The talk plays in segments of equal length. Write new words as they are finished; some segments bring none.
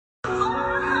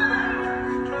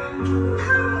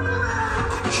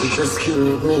She just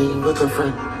killing me with a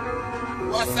friend.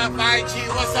 What's up, IG?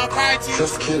 What's up, IG?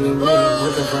 Just killing me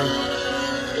with a friend.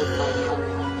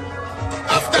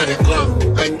 After the club,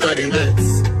 enter the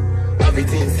dance.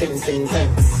 Everything seems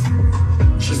intense.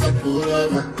 She said, pull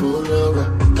over,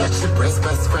 catch the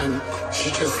best friend.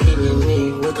 She just killing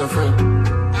me with a friend.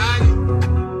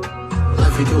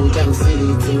 Love you do them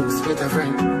silly things with a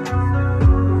friend.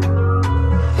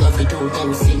 Love you do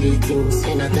them silly things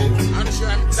in a tent.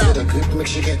 So the grip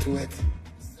makes you get wet.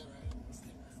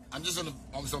 I'm just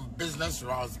on some business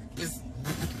routes.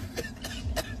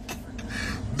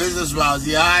 Business routes.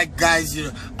 Yeah, alright guys, you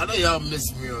know, I know y'all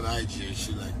miss me on IG and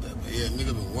shit like that. But yeah,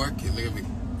 nigga been working, nigga been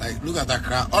like, look at that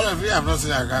crowd. All of you have not seen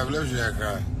that crowd, but let me show you that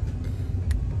crowd.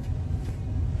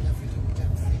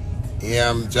 Yeah,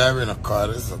 I'm driving a car.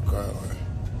 This is a car, man.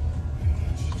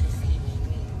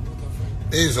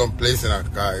 There is some place in a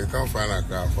car. You can't find a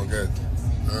car. Forget.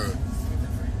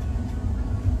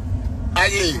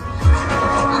 Aggie.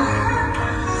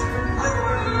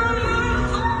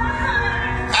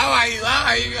 How are you? How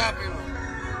are you, people?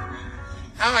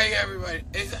 How are you, everybody?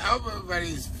 I hope everybody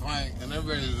is fine and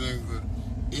everybody is doing good.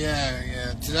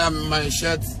 Yeah. Today I'm in my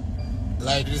shirt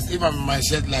like this. If I'm in my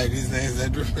shirt like this, then it's a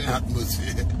different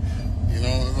atmosphere. You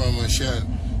know, if I'm in my shirt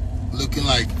looking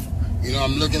like, you know,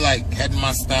 I'm looking like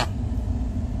headmaster.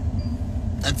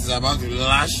 That is about to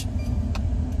lash.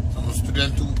 I'm a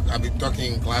student too. I'll be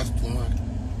talking in class too much.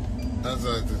 That's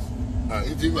how it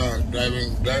is. If people are drive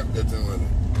getting with it.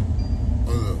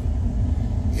 Also,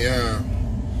 yeah.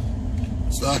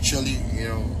 So actually, you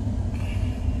know,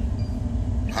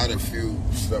 had a few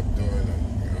stuff doing it.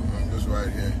 You know, I'm just right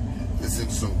here listening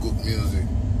to some good music.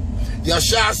 Yo,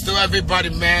 shouts to everybody,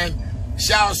 man.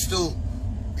 Shouts to,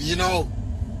 you know,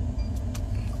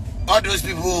 all those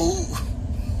people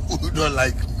who don't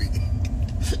like me.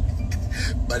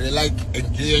 But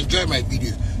they enjoy my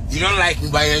videos. You don't like me,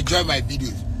 but you enjoy my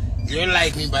videos. You don't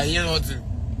like me, but you don't want to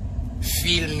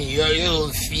feel me. You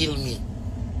don't feel me.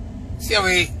 See how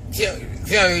we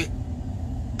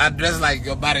address like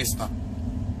your barrister.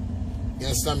 You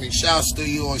understand me? Shouts to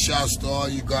you, or shouts to all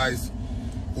you guys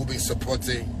who been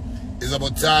supporting. It's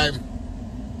about time,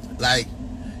 like,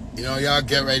 you know, y'all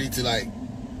get ready to like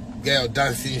get your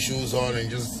dancing shoes on and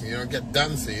just, you know, get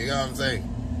dancing. You know what I'm saying?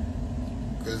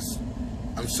 Because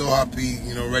I'm so happy,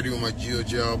 you know, ready with my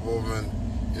GOG album and,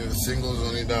 you know, the singles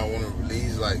only that I want to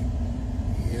release, like,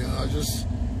 you know, just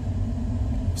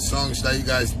songs that you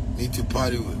guys need to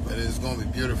party with, but it's going to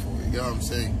be beautiful. You know what I'm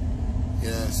saying?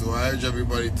 Yeah, so I urge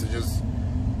everybody to just,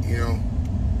 you know,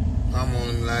 come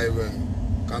on live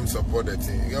and come support the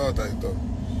team. You know what I thought?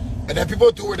 And the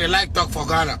people too, they like talk for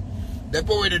Ghana. The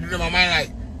people where they do in my mind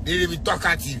like, they didn't even talk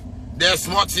at you. They're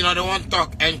smart, you know, they want to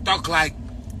talk and talk like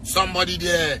somebody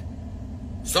there.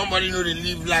 Somebody know they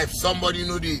live life. Somebody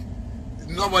know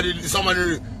somebody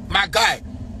know my guy,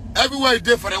 everywhere you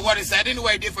did for the what is said,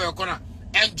 anywhere you did for your corner,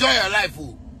 enjoy your life,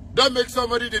 fool. Don't make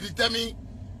somebody they determine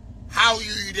how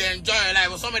you enjoy your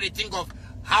life, or somebody think of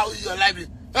how your life is.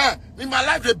 In my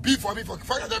life they be for me,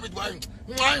 forget everything.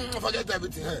 Forget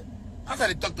everything. That's how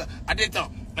they talk to. I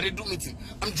did do meeting.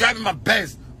 I'm driving my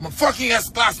Benz, my fucking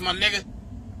S-Class, my nigga.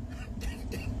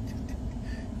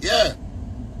 Yeah.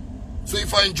 So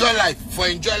if I enjoy life,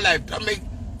 that make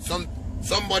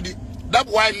somebody. That's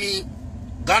why me,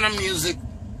 Ghana music,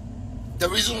 the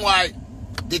reason why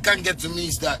they can't get to me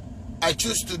is that I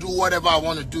choose to do whatever I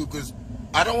want to do, because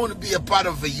I don't want to be a part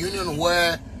of a union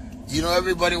where, you know,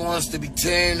 everybody wants to be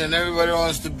tamed and everybody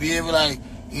wants to be able, like,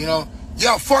 you know,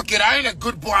 yo, fuck it, I ain't a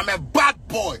good boy, I'm a bad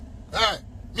boy.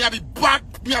 Me I be bad,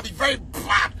 me I be very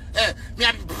bad. Me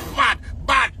I be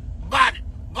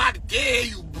bad, gay,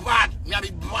 you bad. Me I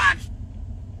be bad.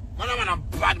 Man, I'm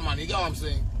a bad man, you get what I'm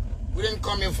saying? We didn't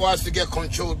come here for us to get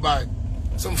controlled by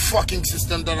some fucking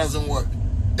system that doesn't work.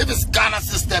 If it's Ghana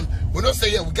system, we don't say,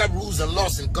 yeah, we got rules and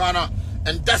laws in Ghana,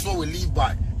 and that's what we live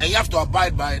by. And you have to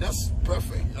abide by it. That's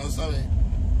perfect, you know what I'm saying?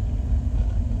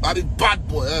 I be bad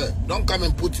boy, Don't come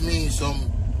and put me in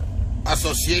some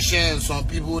association, some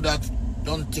people that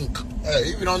don't think.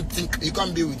 If you don't think, you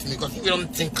can't be with me, because if you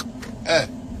don't think,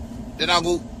 then I'll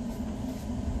go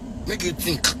make you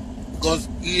think, because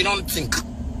you don't think.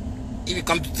 If you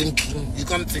come to thinking, you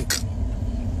can't think.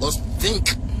 Because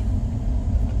think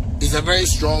is a very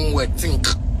strong word. Think.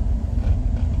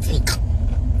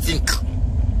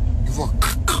 Before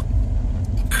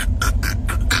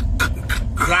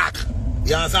crack.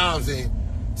 You understand what I'm saying?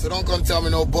 So don't come tell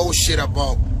me no bullshit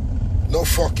about no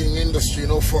fucking industry,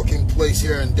 no fucking place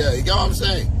here and there. You get what I'm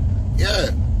saying?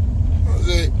 Yeah.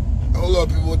 A whole lot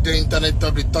of people on the internet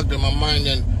they talk in my mind,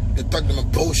 and They talk them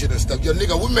bullshit and stuff. Yo,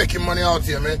 nigga, we making money out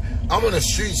here, man. I'm on the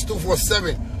streets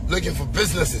 247 looking for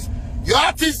businesses. Your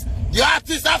artists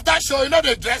after show, you know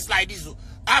they dress like this.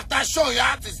 After show, your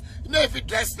artists, you know if you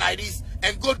dress like this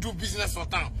and go do business for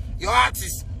town. Your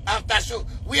artists after show,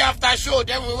 we after show,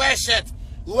 then we wear shirts,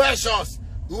 we wear shorts,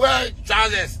 we wear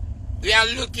trousers. We are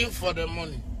looking for the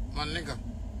money, my nigga.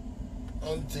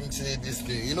 Don't think say this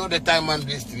thing. You know the time on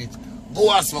this street.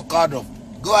 Go ask for Cardo.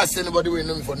 Go ask anybody who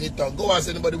know me for Nita. Go ask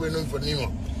anybody who know me for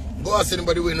Nima. Go ask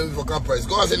anybody who know me for Caprice.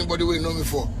 Go ask anybody who know me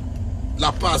for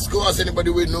La Paz. Go ask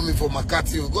anybody who know me for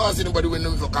Makati. Go ask anybody who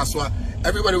know me for Kaswa.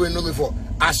 Everybody who know me for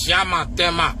Ashama,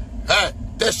 Tema,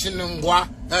 Teshinungwa,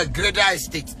 Greda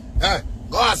Estate.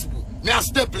 Go ask people. Me I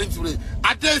stay plenty with it.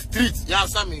 At the streets, you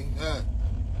understand me?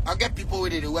 I get people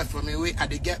where they work for me, and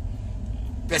they get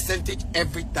percentage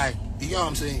every time. You know what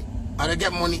I'm saying? And I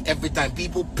get money every time.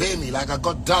 People pay me like I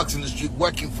got dogs in the street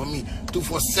working for me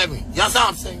 247. You understand what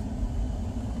I'm saying?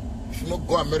 If you not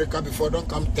go America before, don't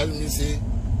come tell me say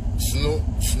snow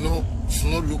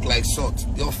look like salt.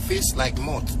 Your face like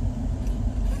mud.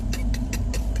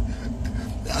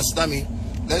 You understand me?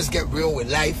 Let's get real with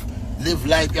life. Live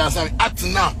life. You understand me? Up to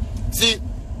now. See,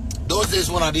 those days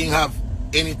when I didn't have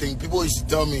anything, people used to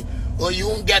tell me, oh, you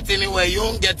won't get anywhere, you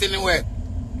won't get anywhere.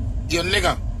 Yo,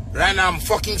 nigga, right now I'm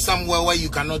fucking somewhere where you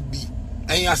cannot be.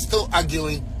 And you're still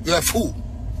arguing. You're a fool.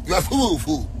 You're a fool.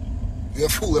 You're a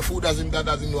fool. A fool that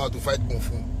doesn't know how to fight Kung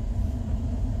Fu.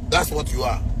 That's what you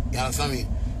are. You understand me?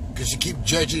 Because you keep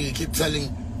judging, you keep telling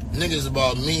niggas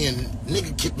about me, and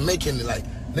nigga keep making it like,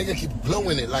 nigga keep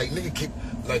blowing it, like, nigga keep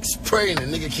like spraying it,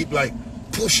 nigga keep like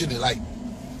pushing it, like,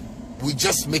 we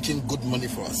just making good money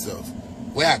for ourselves.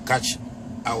 Where I catch,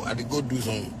 I go do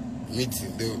some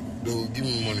meeting, they'll give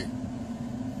me money.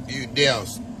 You their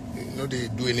house, you know they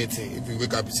do anything. If you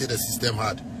wake up, you say the system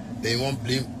hard, then you won't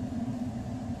blame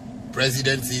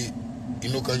presidency, you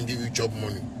know, can give you job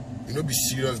money. You know, be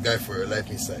serious guy for your life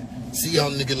inside. See how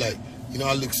nigga like, you know,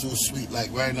 I look so sweet,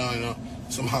 like right now, you know,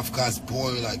 some half caste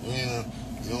boy, like, yeah,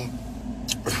 you know.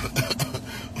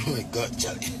 Oh my God,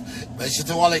 Charlie. But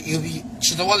Shatta wale, you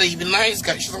be nice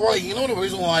guy. Shatta wale, you know the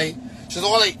reason why, you know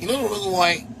the reason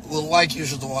why we'll like you,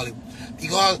 Shatta wale.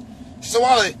 Because Shatta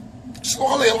wale,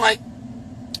 like,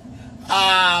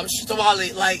 Shatta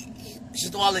wale, like,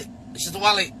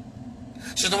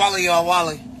 Shatta wale, you're a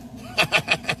wale.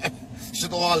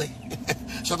 Shatta wale.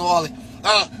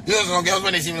 You know, some girls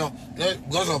when they see me now,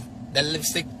 because of the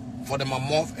lipstick for the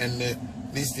mouth and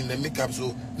this thing, the makeup.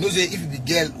 So, you know, say if you be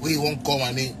girl, where you won't come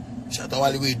and then Shatta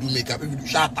wale where you do makeup. If you do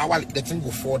Shatta wale, the thing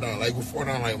will fall down, like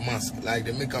a mask. Like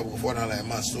the makeup will fall down like a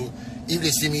mask. So, if they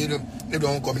see me, they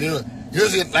don't come. You know,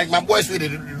 say, like my boys where they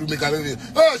do makeup, they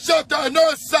say, oh, Shatta,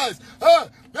 no size. Yeah,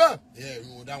 you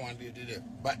know, that one they did it.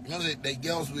 But you know, the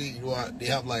girls where you are, they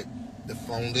have like the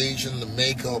foundation, the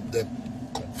makeup, the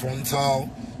frontal,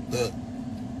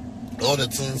 all the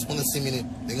things. When they see me,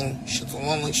 they go, Shatta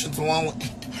wale,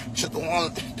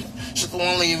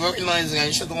 you're very nice guy.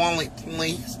 Shatta wale,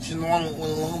 please. Shatta wale, we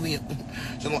love you.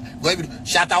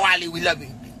 Shatta wale, we love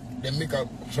you. The makeup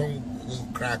song will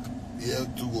crack. Yeah,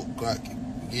 to go crack.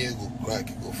 Yeah, go crack.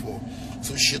 Go for.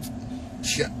 So shit.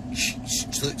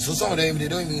 So some of them, they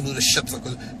don't even know the Shatta,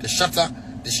 because the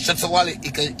Shatta wale,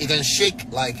 it can shake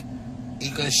like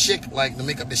the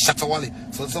makeup, the Shatta wale.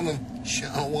 So some of them,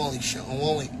 Shatta wale.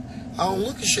 I don't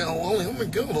look at Shatta wale. Oh my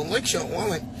God, I don't like Shatta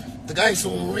wale. The guy's so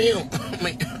real.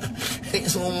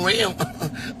 He's so real.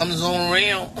 I'm so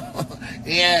real.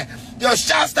 Yeah. Yo,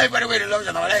 Shatta, by the way, they love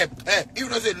Shatta wale.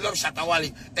 Even though they love Shatta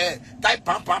wale, type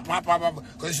pam.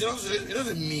 Because it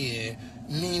doesn't mean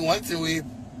me one thing with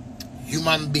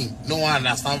human being. No one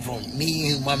understand from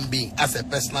me, human being, as a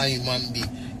personal human being.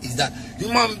 Is that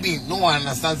human being, no one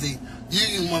understands it.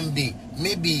 You human being,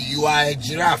 maybe you are a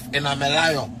giraffe and I'm a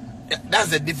lion. That's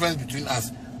the difference between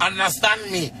us.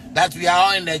 Understand me that we are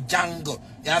all in the jungle.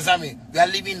 You understand me? We are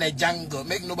living in the jungle.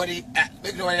 Make nobody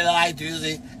lie to you.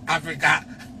 Say Africa.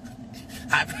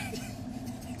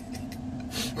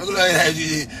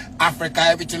 Africa,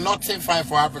 everything, nothing fine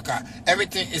for Africa.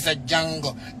 Everything is a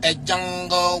jungle. A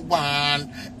jungle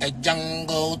 1, a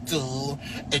jungle 2,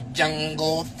 a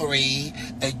jungle 3,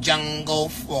 a jungle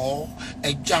 4,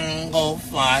 a jungle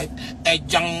 5, a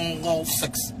jungle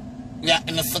 6. We are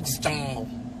in the 6th jungle.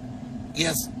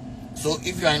 Yes. So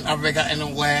if you are in Africa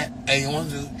anywhere and you want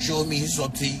to show me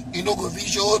something, you know, if you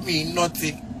show me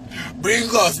nothing, bring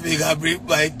us, bring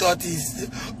my tortoise.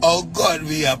 Oh God,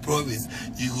 we are promised.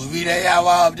 You will be the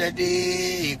hour of the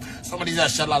day. Somebody's a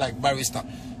Shatta like barrister.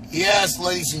 Yes,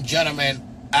 ladies and gentlemen,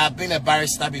 I've been a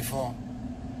barrister before.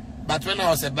 But when I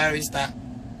was a barrister,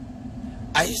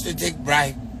 I used to take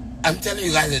bribe. I'm telling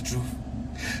you guys the truth.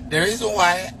 The reason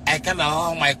why I can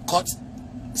allow my court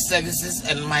services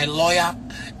and my lawyer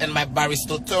and my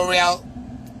barristatorial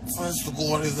first to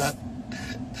go on is that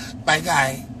my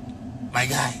guy,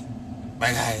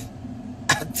 I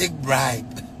take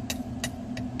bribe.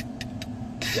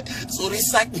 So they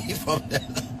sacked me from there.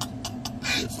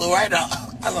 So right now,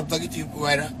 as I'm talking to you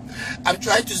right now, I'm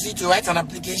trying to see to write an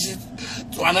application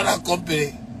to another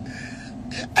company.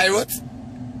 I wrote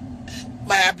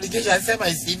my application, I sent my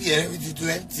CV and everything to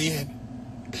MTN.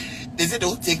 They said they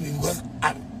won't take me because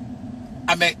I'm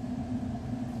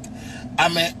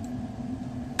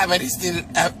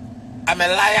a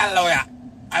liar lawyer.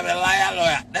 I'm a liar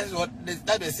lawyer. That's what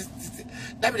that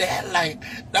be the headline.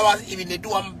 That was even they do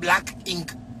one black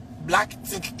thick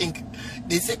ink.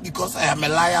 They said because I am a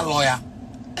liar lawyer,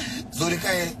 so they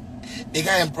can't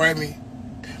employ me.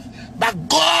 But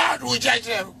God will judge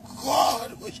them.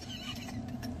 God will judge them.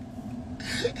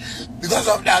 Because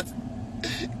of that,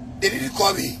 they didn't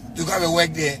call me to come and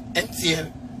work there,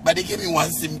 MTN, but they gave me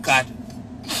one SIM card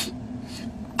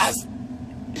as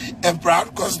a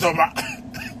proud customer.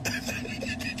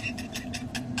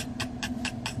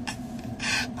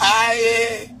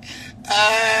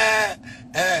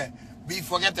 We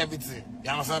forget everything.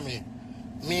 You understand me?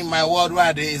 My world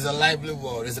right there is a lively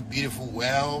world. It's a beautiful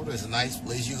world. It's a nice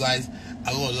place. You guys,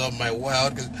 I will love my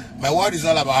world because my world is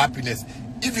all about happiness.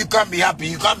 If you can't be happy,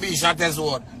 you can't be in Shatta's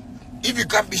world. If you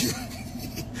can't be,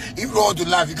 if you want to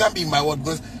laugh, you can't be in my world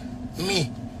because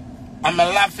I'm a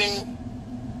laughing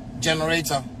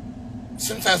generator.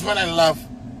 Sometimes when I laugh,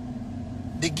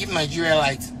 they give Nigeria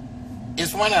light.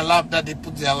 It's when I laugh that they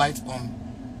put their lights on.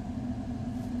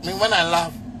 When I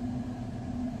laugh,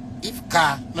 if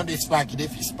car, not the spark,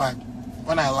 if you spark,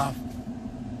 when I laugh.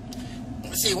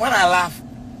 See, when I laugh,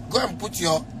 go and put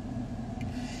your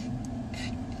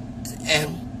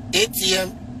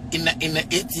ATM in the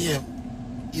ATM.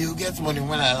 You get money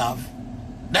when I laugh.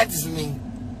 That is me.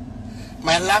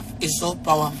 My laugh is so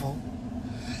powerful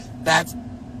that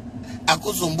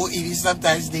Akosombo even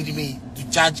sometimes need me to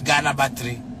charge Ghana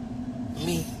battery.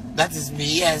 That is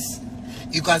me, yes.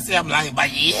 You can say I'm lying,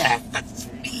 but yeah, that's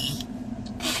me.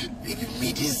 Even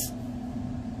me this.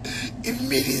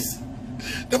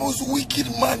 The most wicked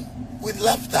man with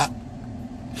laughter.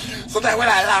 So that when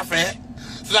I laugh, rain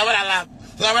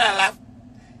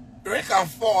can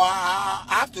fall. I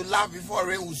have to laugh before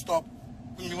rain will stop.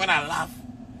 When I laugh.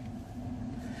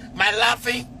 My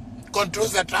laughing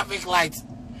controls the traffic light.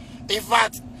 In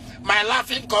fact, my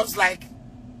laughing comes like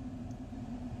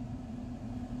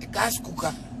a gas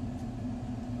cooker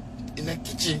in the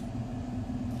kitchen.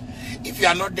 If you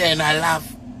are not there and I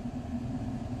laugh,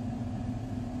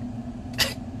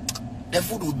 the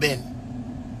food will burn.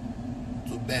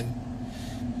 To burn,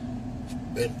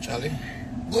 Charlie.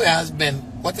 Go and ask Ben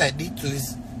what I did to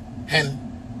his hen.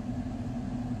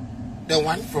 The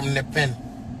one from the pen.